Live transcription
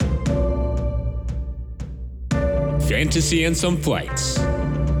Fantasy and Some Flights,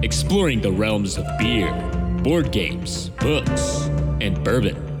 exploring the realms of beer, board games, books, and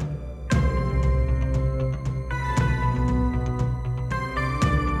bourbon.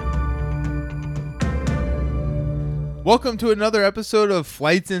 Welcome to another episode of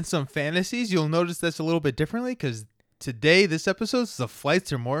Flights and Some Fantasies. You'll notice that's a little bit differently because today, this episode, the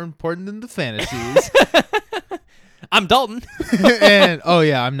flights are more important than the fantasies. I'm Dalton. And,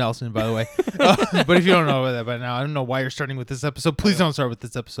 I'm Nelson, by the way. But if you don't know that by now, I don't know why you're starting with this episode. Please don't start with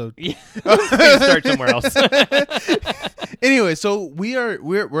this episode. Yeah. Please start somewhere else. Anyway, so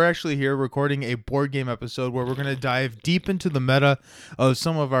we're actually here recording a board game episode where we're going to dive deep into the meta of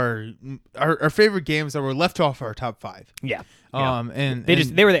some of our favorite games that were left off our top 5. Yeah. And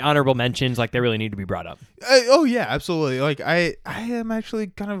they were the honorable mentions, like they really need to be brought up. Yeah, absolutely. Like I am actually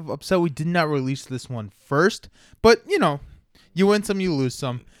kind of upset we did not release this one first, but you win some, you lose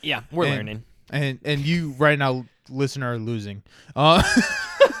some. Yeah, we're learning. And you right now, listener, are losing.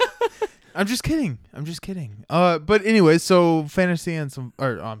 I'm just kidding. But anyway, so flights and some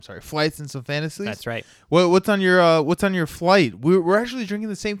fantasies. That's right. What's on your flight? We're actually drinking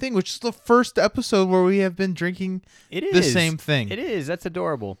the same thing, which is the first episode where we have been drinking the same thing. It is. That's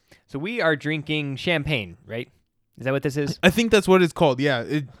adorable. So we are drinking champagne, right? Is that what this is? I think that's what it's called. Yeah.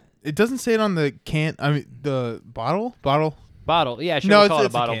 It doesn't say it on the can. I mean, the bottle. Bottle. Yeah, sure. No, call it's it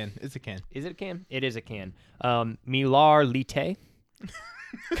a bottle. a can. It's a can. Is it a can? It is a can. Millar Lite.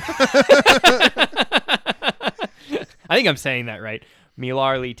 I think I'm saying that right.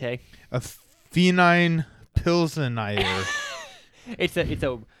 Millar Lite. A Phenine Pilsener. It's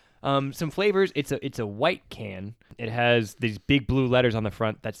some flavors. It's a white can. It has these big blue letters on the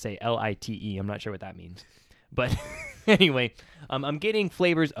front that say LITE. I'm not sure what that means, but anyway, I'm getting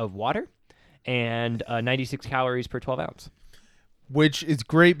flavors of water and 96 calories per 12 ounce. Which is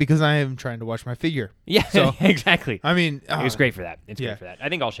great because I am trying to watch my figure. Yeah, so, exactly. I mean, it was great for that. It's great for that. I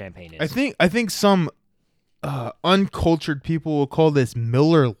think all champagne is. I think some uncultured people will call this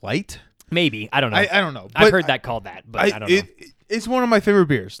Miller Lite. Maybe. I don't know. I don't know. I've heard that called that, but I don't know. It's one of my favorite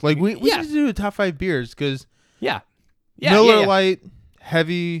beers. Like we need to do a top 5 beers because Miller Lite,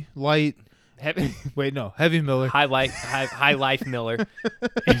 Heavy Light. Heavy Miller. High Life Miller would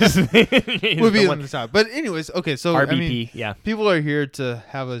be on the top. But anyways, okay, so RBP, people are here to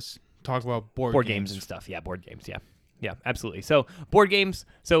have us talk about board games and stuff. Yeah, board games. Yeah, absolutely. So board games.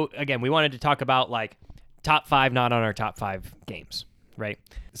 So again, we wanted to talk about like top 5, not on our top 5 games, right?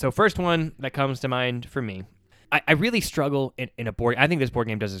 So first one that comes to mind for me. I really struggle in a board. I think this board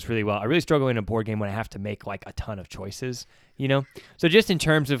game does this really well. I really struggle in a board game when I have to make like a ton of choices. So just in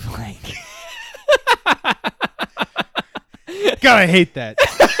terms of like. God, I hate that.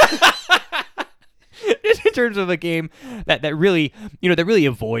 Just in terms of a game that really, that really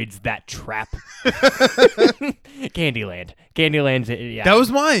avoids that trap. Candyland's, yeah. That was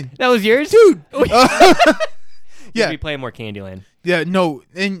mine. That was yours? Dude. Yeah. Be playing more Candyland. Yeah, no,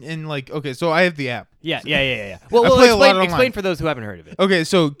 and like, okay, so I have the app. Yeah. Well, explain for those who haven't heard of it. Okay,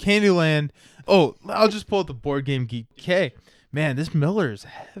 so Candyland. Oh, I'll just pull up the Board Game Geek. Okay, man, this Miller is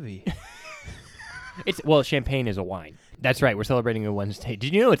heavy. Champagne is a wine. That's right. We're celebrating a Wednesday.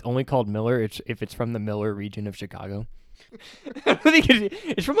 Did you know it's only called Miller if it's from the Miller region of Chicago? I think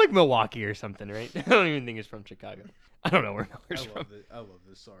it's from like Milwaukee or something, right? I don't even think it's from Chicago. I don't know where Miller's from. I love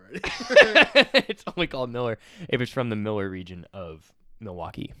this already. It's only called Miller if it's from the Miller region of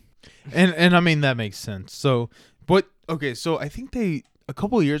Milwaukee. And I mean that makes sense. So, but okay, so I think a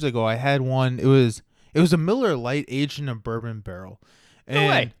couple of years ago I had one. It was a Miller Lite aged in a bourbon barrel. No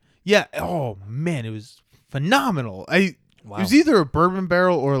way. Yeah. Oh man, it was phenomenal. Wow. It was either a bourbon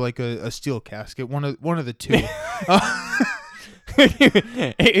barrel or like a steel casket. One of the two.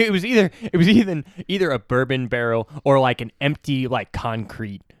 It was either a bourbon barrel or like an empty like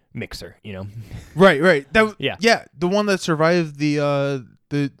concrete mixer. Right. Yeah. The one that survived the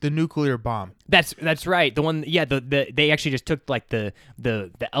nuclear bomb. That's right. The one. Yeah. They actually just took like the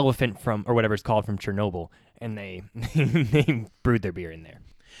elephant from or whatever it's called from Chernobyl, and they brewed their beer in there.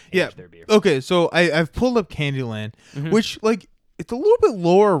 Yeah. Okay, so I've pulled up Candyland, which like it's a little bit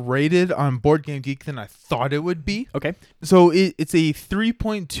lower rated on Board Game Geek than I thought it would be. Okay. So it's a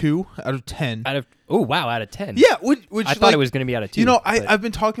 3.2 out of 10. Out of 10. Yeah, which I thought it was going to be out of 2. I've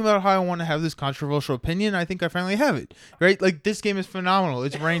been talking about how I want to have this controversial opinion. I think I finally have it. Right? Like this game is phenomenal.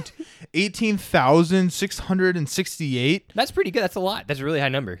 It's ranked 18,668. That's pretty good. That's a lot. That's a really high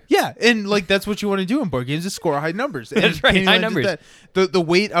number. Yeah, and like that's what you want to do in board games is score high numbers. And that's right, high numbers. The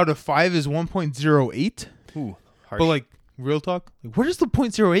weight out of 5 is 1.08. Ooh, harsh. But like real talk, where does the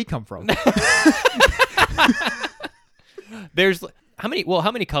 0.08 come from? How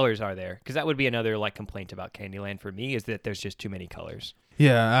many colors are there? Because that would be another like complaint about Candyland for me, is that there's just too many colors.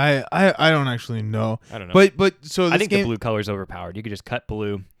 Yeah, I don't actually know. I don't know. But so this I think game, the blue color's overpowered. You could just cut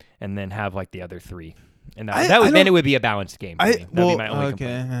blue and then have like the other three, and then it would be a balanced game. For me. That'd be my only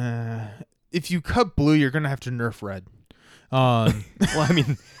complaint. If you cut blue, you're gonna have to nerf red. Well, I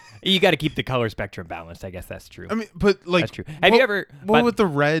mean, you got to keep the color spectrum balanced. I guess that's true. I mean, but like, that's true. Have you ever? Well, with the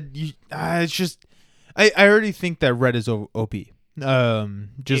red, it's just I already think that red is OP.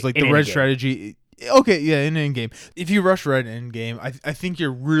 Just like the red strategy. Okay, yeah, in game. If you rush red in game, I think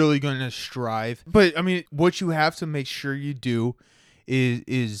you're really going to strive. But I mean, what you have to make sure you do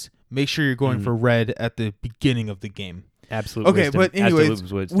is make sure you're going for red at the beginning of the game. Absolute okay, wisdom. but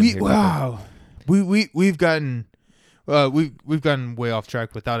anyways, we've gotten way off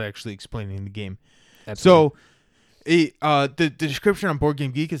track without actually explaining the game. Absolutely. So, the description on Board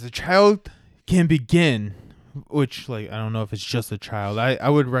Game Geek is a child can begin. Which, like, I don't know if it's just a child. I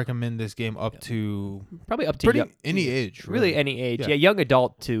would recommend this game up to probably up to any age. Really any age. Yeah, young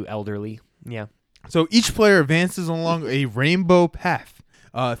adult to elderly. Yeah. So each player advances along a rainbow path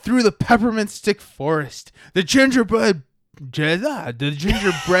through the peppermint stick forest, the gingerbread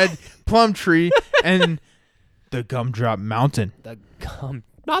plum tree, and the gumdrop mountain.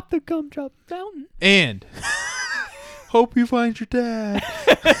 Not the gumdrop mountain. And hope you find your dad.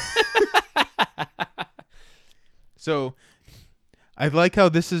 So, I like how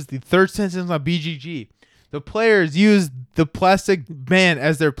this is the third sentence on BGG. The players use the plastic band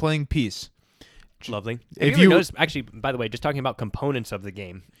as their playing piece. Lovely. If you noticed, actually, by the way, just talking about components of the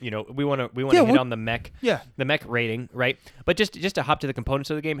game, we want to hit on the mech, the mech rating, right? But just to hop to the components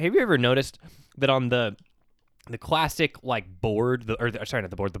of the game, have you ever noticed that on the classic like board,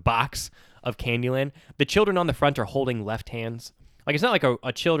 the box of Candyland, the children on the front are holding left hands? Like it's not like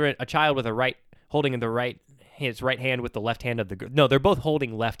a child with holding in the right. His right hand with the left hand of the no, they're both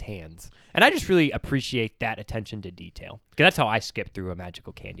holding left hands, and I just really appreciate that attention to detail because that's how I skip through a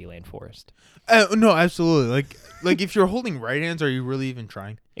magical Candyland forest. No, absolutely. Like if you're holding right hands, are you really even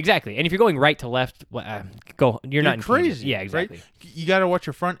trying? Exactly, and if you're going right to left, you're not crazy. Yeah, exactly. Right? You got to watch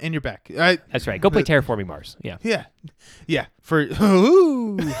your front and your back. That's right. Go play Terraforming Mars. Yeah. Yeah.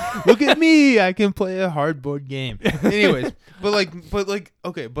 Look at me! I can play a hard board game. Anyways, but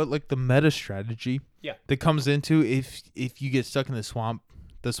the meta strategy. Yeah. That comes into if you get stuck in the swamp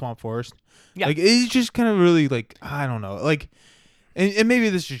forest. Yeah. Like it's just kind of really like I don't know like, and maybe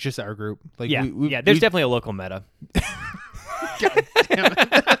this is just our group. Like there's definitely a local meta. God damn it.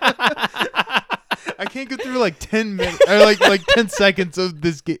 I can't go through like 10 minutes or like 10 seconds of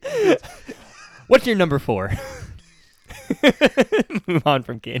this game. What's your number 4? Move on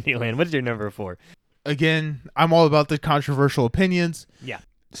from Candyland. What's your number 4? Again, I'm all about the controversial opinions. Yeah.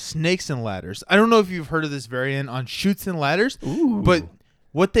 Snakes and ladders. I don't know if you've heard of this variant on Chutes and Ladders. Ooh. But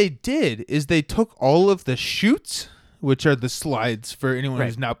what they did is they took all of the chutes, which are the slides for anyone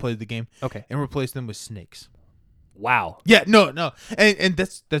who's not played the game, and replaced them with snakes. Wow. Yeah, no. And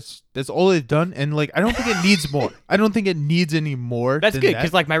that's all they've done, and like I don't think it needs more. I don't think it needs any more. That's good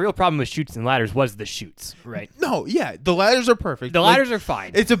because like my real problem with Chutes and Ladders was the chutes, right? No, yeah, the ladders are perfect. The ladders are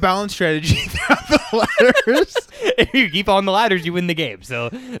fine. It's a balanced strategy throughout the ladders. If you keep on the ladders, you win the game. So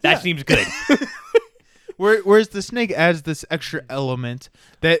that seems good. Whereas the snake adds this extra element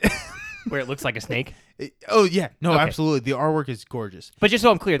that where it looks like a snake. Absolutely. The artwork is gorgeous. But just so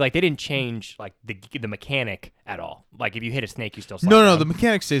I'm clear, like they didn't change like the mechanic at all. Like if you hit a snake, you still slide No, down. the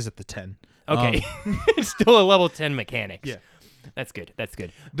mechanic stays at the 10. Okay, it's still a level 10 mechanics. Yeah, that's good. That's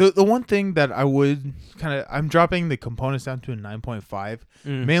good. The one thing that I would I'm dropping the components down to a 9.5,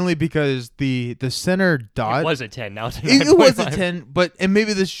 mainly because the center dot it was a 10. Now it's a 9.5. It was a 10, and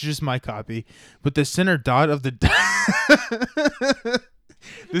maybe this is just my copy, but the center dot of the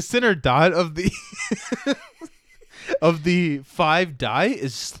the center dot of the of the 5 die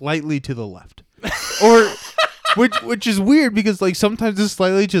is slightly to the left, or which is weird because like sometimes it's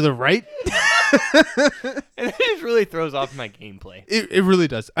slightly to the right. And it just really throws off my gameplay. It really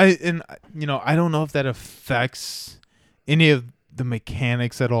does. I don't know if that affects any of the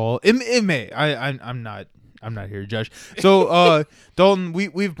mechanics at all. It may. I'm not here to judge. So Dalton,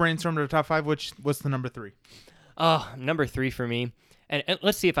 we've brainstormed our top 5. What's the number 3? Number 3 for me. And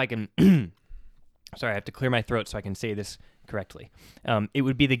let's see if I can. Sorry, I have to clear my throat so I can say this correctly. It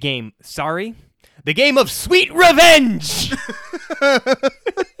would be the game. The game of sweet revenge.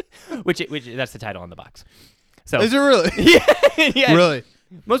 which that's the title on the box. So is it really? yeah. Really?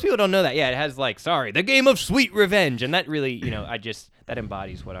 Most people don't know that. Yeah, it has like the game of sweet revenge, and that really, that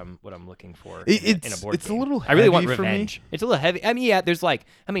embodies what I'm looking for in a board game. It's a little heavy. I really want for revenge. me. It's a little heavy. I mean, yeah, there's like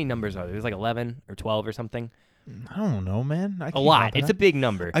how many numbers are there? There's like 11 or 12 or something. I don't know, man. I A keep lot. count It's that. a big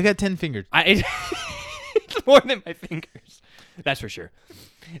number. I got 10 fingers. It's more than my fingers. That's for sure.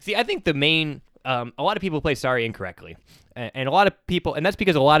 See, I think the main, a lot of people play Sorry incorrectly. And a lot of people, and that's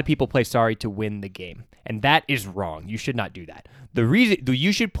because a lot of people play Sorry to win the game. And that is wrong. You should not do that. The reason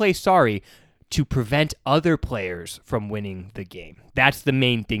you should play Sorry to prevent other players from winning the game. That's the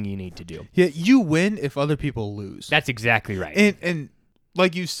main thing you need to do. Yeah, you win if other people lose. That's exactly right. And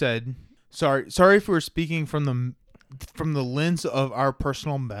like you said, sorry if we're speaking from the lens of our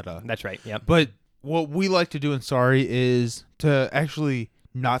personal meta. That's right. Yep. But what we like to do in Sorry is to actually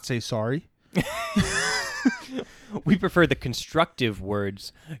not say sorry. We prefer the constructive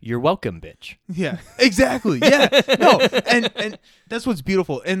words, "You're welcome, bitch." Yeah, exactly. Yeah, no, and that's what's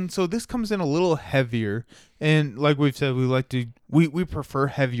beautiful. And so this comes in a little heavier, and like we've said, we prefer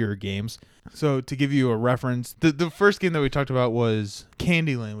heavier games. So to give you a reference, the first game that we talked about was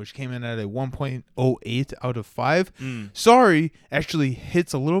Candyland, which came in at a 1.08 out of 5. Sorry actually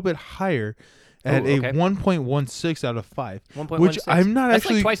hits a little bit higher at a 1.16 out of 5, 1.16. which I'm not That's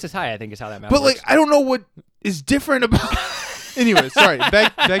actually like twice as high, I think, is how that math But works. like, I don't know what is different about. Anyway, sorry.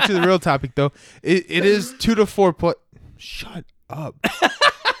 Back to the real topic though. It is 2 to 4. Shut up.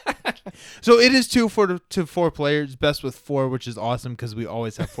 So it is 2 to 4 players. Best with 4, which is awesome because we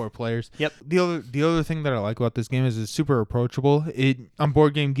always have 4 players. Yep. The other thing that I like about this game is it's super approachable. On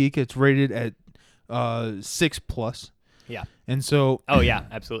Board Game Geek, it's rated at 6+. Yeah. And so. Oh yeah,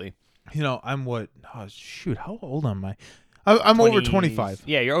 absolutely. You know, I'm what? Oh, shoot, how old am I? I'm over 25.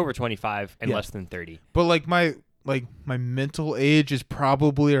 Yeah, you're over 25 and Yeah. less than 30. But like my mental age is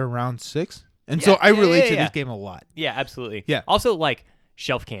probably around 6, and Yeah, so I yeah, relate yeah, to yeah. this game a lot. Yeah, absolutely. Yeah. Also, like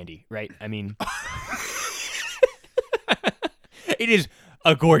shelf candy, right? I mean, it is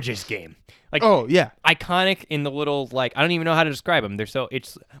a gorgeous game. Like, Oh yeah, iconic in the little, like, I don't even know how to describe them.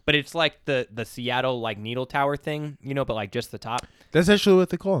 But it's like the Seattle like needle tower thing, you know, but like just the top. that's actually what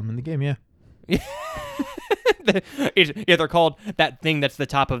they call them in the game. Yeah. Yeah, they're called that thing that's the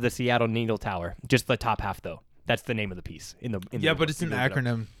top of the Seattle needle tower. Just the top half, though. That's the name of the piece in the. Yeah, but it's an you look it up.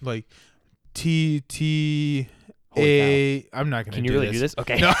 acronym like T. Holy I'm not gonna. Can you really do this?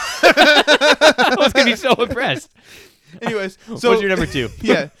 Okay. No. I was gonna be so impressed. Anyways, so What's your number 2?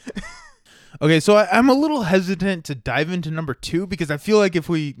 Yeah. Okay, so I'm a little hesitant to dive into number 2 because I feel like if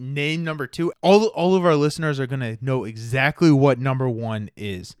we name number 2, all of our listeners are gonna know exactly what number 1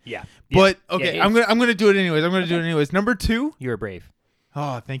 is. Yeah. But Yeah. okay, Yeah, I'm gonna do it anyways. Number 2. You're brave.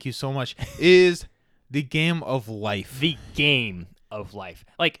 Oh, thank you so much. Is the game of life. The game of life.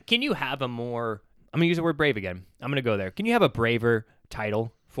 Like, can you have a more? I'm gonna use the word brave again. I'm gonna go there. Can you have a braver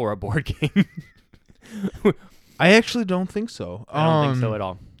title for a board game? I actually don't think so. I don't think so at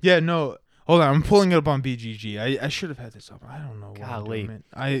all. Yeah, no. Hold on, I'm pulling it up on BGG. I should have had this up. I don't know. What I'm Golly. doing,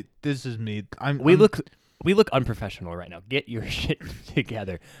 man. This is me. We look unprofessional right now. Get your shit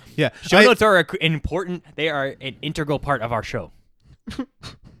together. Yeah. Show notes are important. They are an integral part of our show.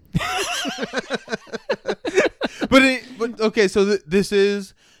 But okay, so this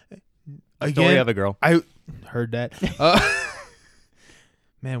is again. Story of a girl. I heard that.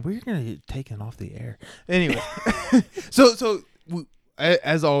 Man, we're gonna get taken off the air. Anyway, so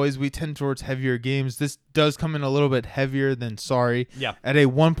as always, we tend towards heavier games. This does come in a little bit heavier than Sorry. Yeah. At a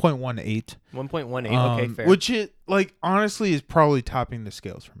 1.18. 1.18. Okay, fair. Which it like honestly is probably topping the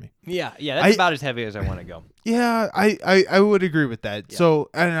scales for me. Yeah. That's about as heavy as I want to go. Yeah, I would agree with that. Yeah. So,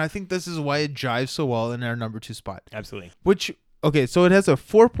 and I think this is why it jives so well in our number 2 spot. Absolutely. Which, okay, so it has a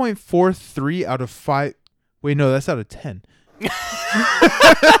 4.43 out of 5. Wait, no, that's out of 10.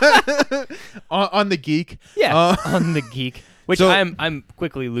 on the Geek. Yeah. On the Geek. Which so- I'm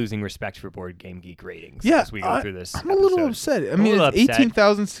quickly losing respect for Board Game Geek ratings Yeah, as we go through this. I'm a little episode. upset. I mean, little it's upset.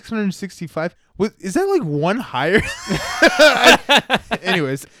 18,665. Is that like one higher?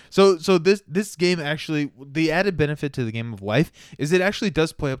 Anyways, so this game actually, the added benefit to the game of life is it actually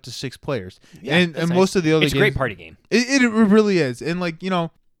does play up to 6 players. Yeah, and that's most nice. of the other It's a games, great party game. It really is. And like, you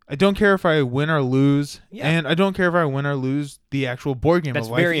know, I don't care if I win or lose, Yeah. and I don't care if I win or lose the actual board game That's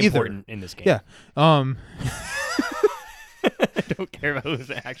of life very either. important in this game. Yeah. I don't care about who's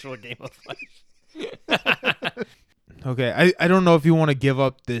the actual game of life. Okay, I don't know if you want to give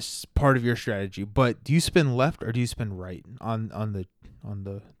up this part of your strategy, but do you spin left or do you spin right on the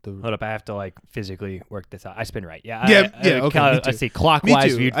Hold up, I have to like physically work this out. I spin right. Yeah. Yeah, I okay, me too. I see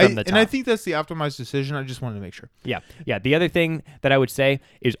clockwise viewed from the top. and I think that's the optimized decision. I just wanted to make sure. Yeah. The other thing that I would say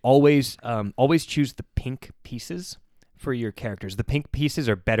is always choose the pink pieces for your characters. The pink pieces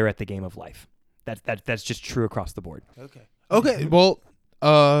are better at the game of life. That's just true across the board. Okay. Well,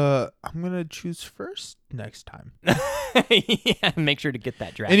 I'm gonna choose first next time. Yeah, make sure to get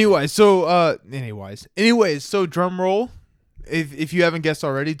that draft. Anyways, so drum roll. If you haven't guessed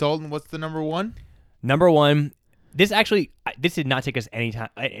already, Dalton, what's the number one? Number one. This did not take us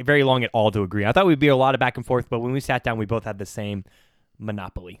very long at all to agree. I thought we'd be a lot of back and forth, but when we sat down, we both had the same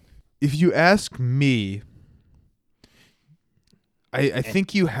Monopoly. If you ask me, I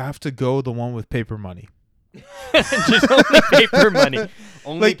think you have to go the one with paper money. Just only paper money.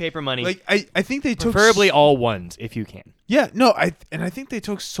 Only paper money. Like I think they took preferably all ones if you can. Yeah, no, I think they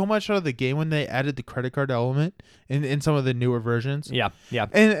took so much out of the game when they added the credit card element in some of the newer versions. Yeah.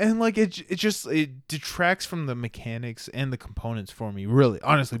 And like it detracts from the mechanics and the components for me. Really,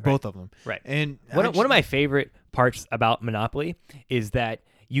 honestly, both of them. Right. And one of my favorite parts about Monopoly is that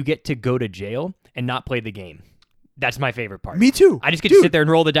you get to go to jail and not play the game. That's my favorite part. Me too. I just get to sit there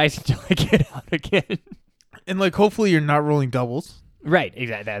and roll the dice until I get out again. And like, hopefully, you're not rolling doubles. Right,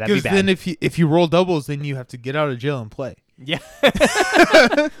 exactly. That'd be Because bad. then if you roll doubles, then you have to get out of jail and play. Yeah.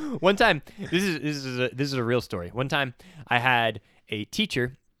 One time, this is a real story. One time, I had a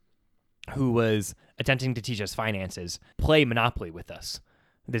teacher who was attempting to teach us finances play Monopoly with us.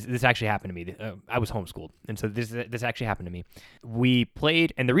 This actually happened to me. I was homeschooled, and so this actually happened to me. We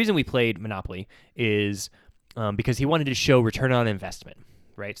played, and the reason we played Monopoly is because he wanted to show return on investment.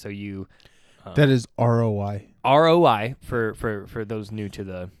 Right, so you. That is ROI. ROI for those new to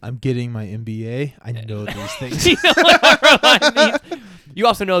the. I'm getting my MBA. I know these things. You know what ROI means? You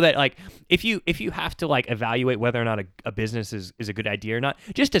also know that like if you have to like evaluate whether or not a business is a good idea or not,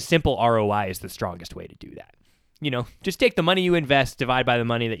 just a simple ROI is the strongest way to do that. You know, just take the money you invest, divide by the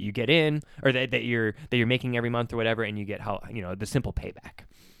money that you get in, or that you're making every month or whatever, and you get the simple payback.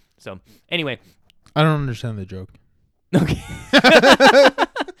 So anyway, I don't understand the joke. Okay.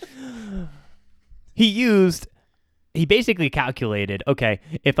 He basically calculated, okay,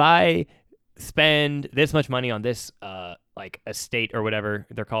 if I spend this much money on this like estate or whatever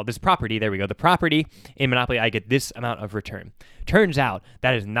they're called, this property, there we go, the property in Monopoly, I get this amount of return. Turns out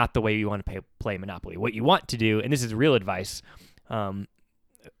that is not the way you want to play Monopoly. What you want to do, and this is real advice,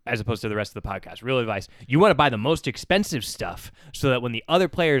 as opposed to the rest of the podcast, real advice, you want to buy the most expensive stuff so that when the other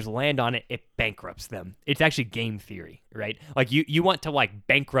players land on it, it bankrupts them. It's actually game theory, right? Like you want to like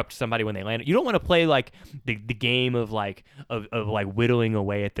bankrupt somebody when they land. You don't want to play like the game of like whittling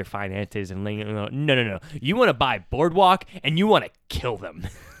away at their finances and no. You want to buy Boardwalk and you want to kill them.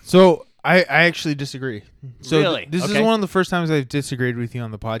 So I actually disagree. So really? This is one of the first times I've disagreed with you on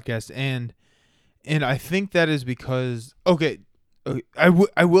the podcast, and I think that is because I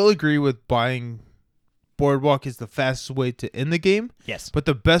will agree with buying Boardwalk is the fastest way to end the game. Yes. But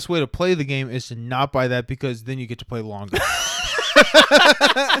the best way to play the game is to not buy that because then you get to play longer.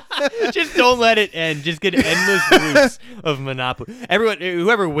 Just don't let it end. Just get endless loops of Monopoly.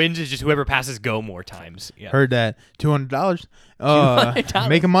 Whoever wins is just whoever passes go more times. Yeah. Heard that. $200.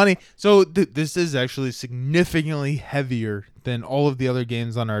 Making money. So this is actually significantly heavier than all of the other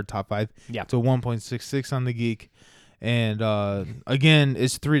games on our top 5. Yeah. So 1.66 on the Geek. And again,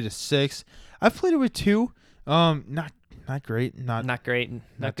 it's 3 to 6. I've played it with 2. Not great, not great,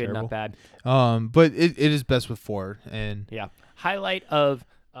 not good, terrible. not bad. But it is best with 4. And yeah, highlight of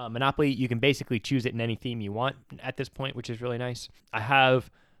Monopoly, you can basically choose it in any theme you want at this point, which is really nice. I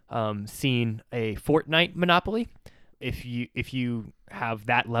have seen a Fortnite Monopoly. If you have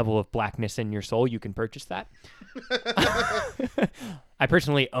that level of blackness in your soul, you can purchase that. I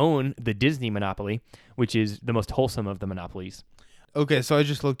personally own the Disney Monopoly, which is the most wholesome of the monopolies. Okay, so I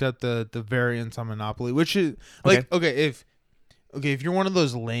just looked at the variants on Monopoly, which is like if you're one of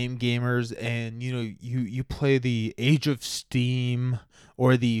those lame gamers and you play the Age of Steam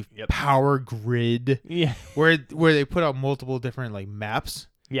or the Power Grid, where they put out multiple different like maps.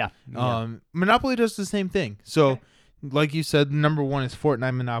 Yeah. Monopoly does the same thing. So, like you said, number 1 is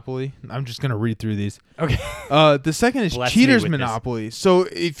Fortnite Monopoly. I'm just gonna read through these. Okay. The second is Cheaters Monopoly. This. So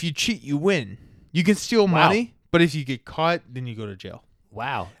if you cheat, you win. You can steal money, but if you get caught, then you go to jail.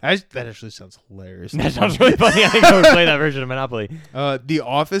 Wow. That actually sounds hilarious. That sounds really funny. I think I would play that version of Monopoly. The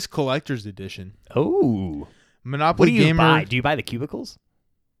Office Collector's Edition. Oh. Monopoly What do you Gamer. buy? Do you buy the cubicles?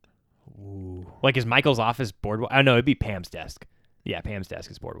 Ooh. Like, is Michael's office Boardwalk? Oh, no, it'd be Pam's desk. Yeah, Pam's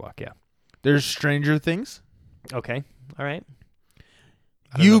desk is Boardwalk, yeah. There's Stranger Things. Okay. All right.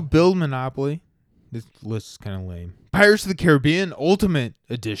 You build Monopoly. This list is kind of lame. Pirates of the Caribbean Ultimate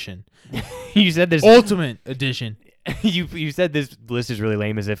Edition. You said there's Ultimate Edition. You said this list is really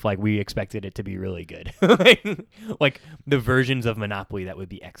lame, as if like we expected it to be really good. Like the versions of Monopoly that would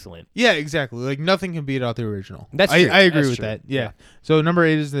be excellent. Yeah, exactly. Like nothing can beat out the original. That's true. I agree That's with true. that. Yeah. So number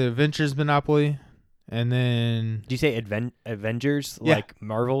 8 is the Adventures Monopoly. And then Did you say Avengers, Yeah. like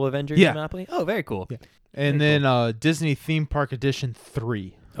Marvel Avengers Yeah. Monopoly? Oh, very cool. Yeah. and then Disney Theme Park Edition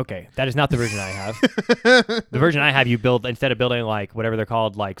 3. Okay, that is not the version I have. The version I have, you build instead of building like whatever they're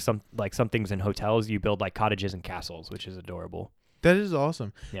called, like some things in hotels, you build like cottages and castles, which is adorable. That is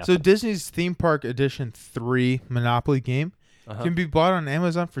awesome. Yeah. So Disney's Theme Park Edition 3 Monopoly game Uh-huh. can be bought on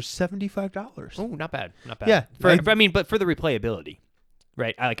Amazon for $75. Oh, not bad, not bad. Yeah, I mean, but for the replayability,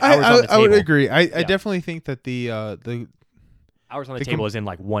 right? Like I, hours on the table. I would agree. I Yeah. definitely think that the Hours on the the table is in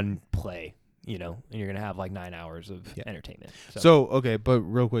like one play, you know, and you're gonna have like 9 hours of entertainment. so okay, but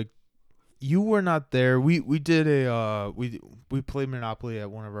real quick, you were not there. We did a we played Monopoly at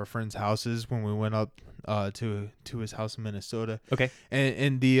one of our friends' houses when we went up to his house in Minnesota. Okay.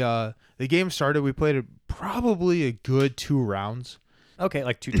 And the game started. We played it probably a good 2 rounds. Okay,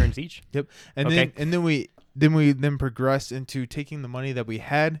 like 2 turns each. Yep. And Okay. then we progressed into taking the money that we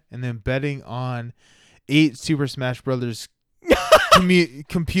had and then betting on 8 Super Smash Brothers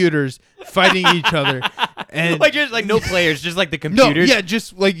computers fighting each other. And Like just like no players, just like the no, computers. yeah,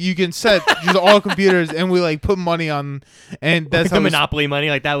 just like you can set just all computers, and we like put money on, and that's Like how the we Monopoly money,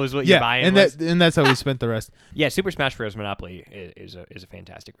 like that was what yeah, you're buying. and was? that's how we spent the rest. Yeah, Super Smash Bros. Monopoly is a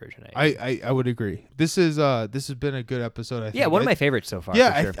fantastic version. I think. I would agree. This has been a good episode. I think. Yeah, one of my favorites so far.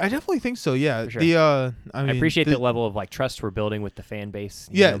 Yeah, for sure. I definitely think so. Yeah, For sure. I mean, appreciate the level of like trust we're building with the fan base.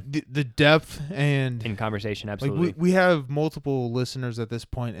 you yeah, know, the depth and in conversation, like absolutely. we have multiple listeners at this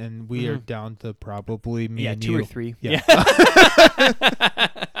point, and we are down to probably me yeah, and 2 you. or 3. Yeah. Yeah.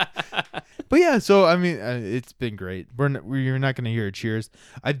 But yeah, so I mean, it's been great. You're not going to hear a cheers.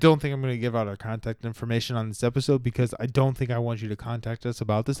 I don't think I'm going to give out our contact information on this episode because I don't think I want you to contact us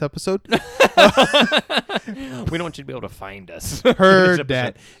about this episode. We don't want you to be able to find us. Heard This that.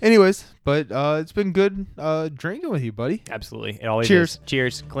 episode. Anyways, but it's been good drinking with you, buddy. Absolutely. It always Cheers. is.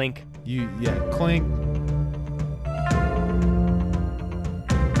 Cheers. Clink. Clink.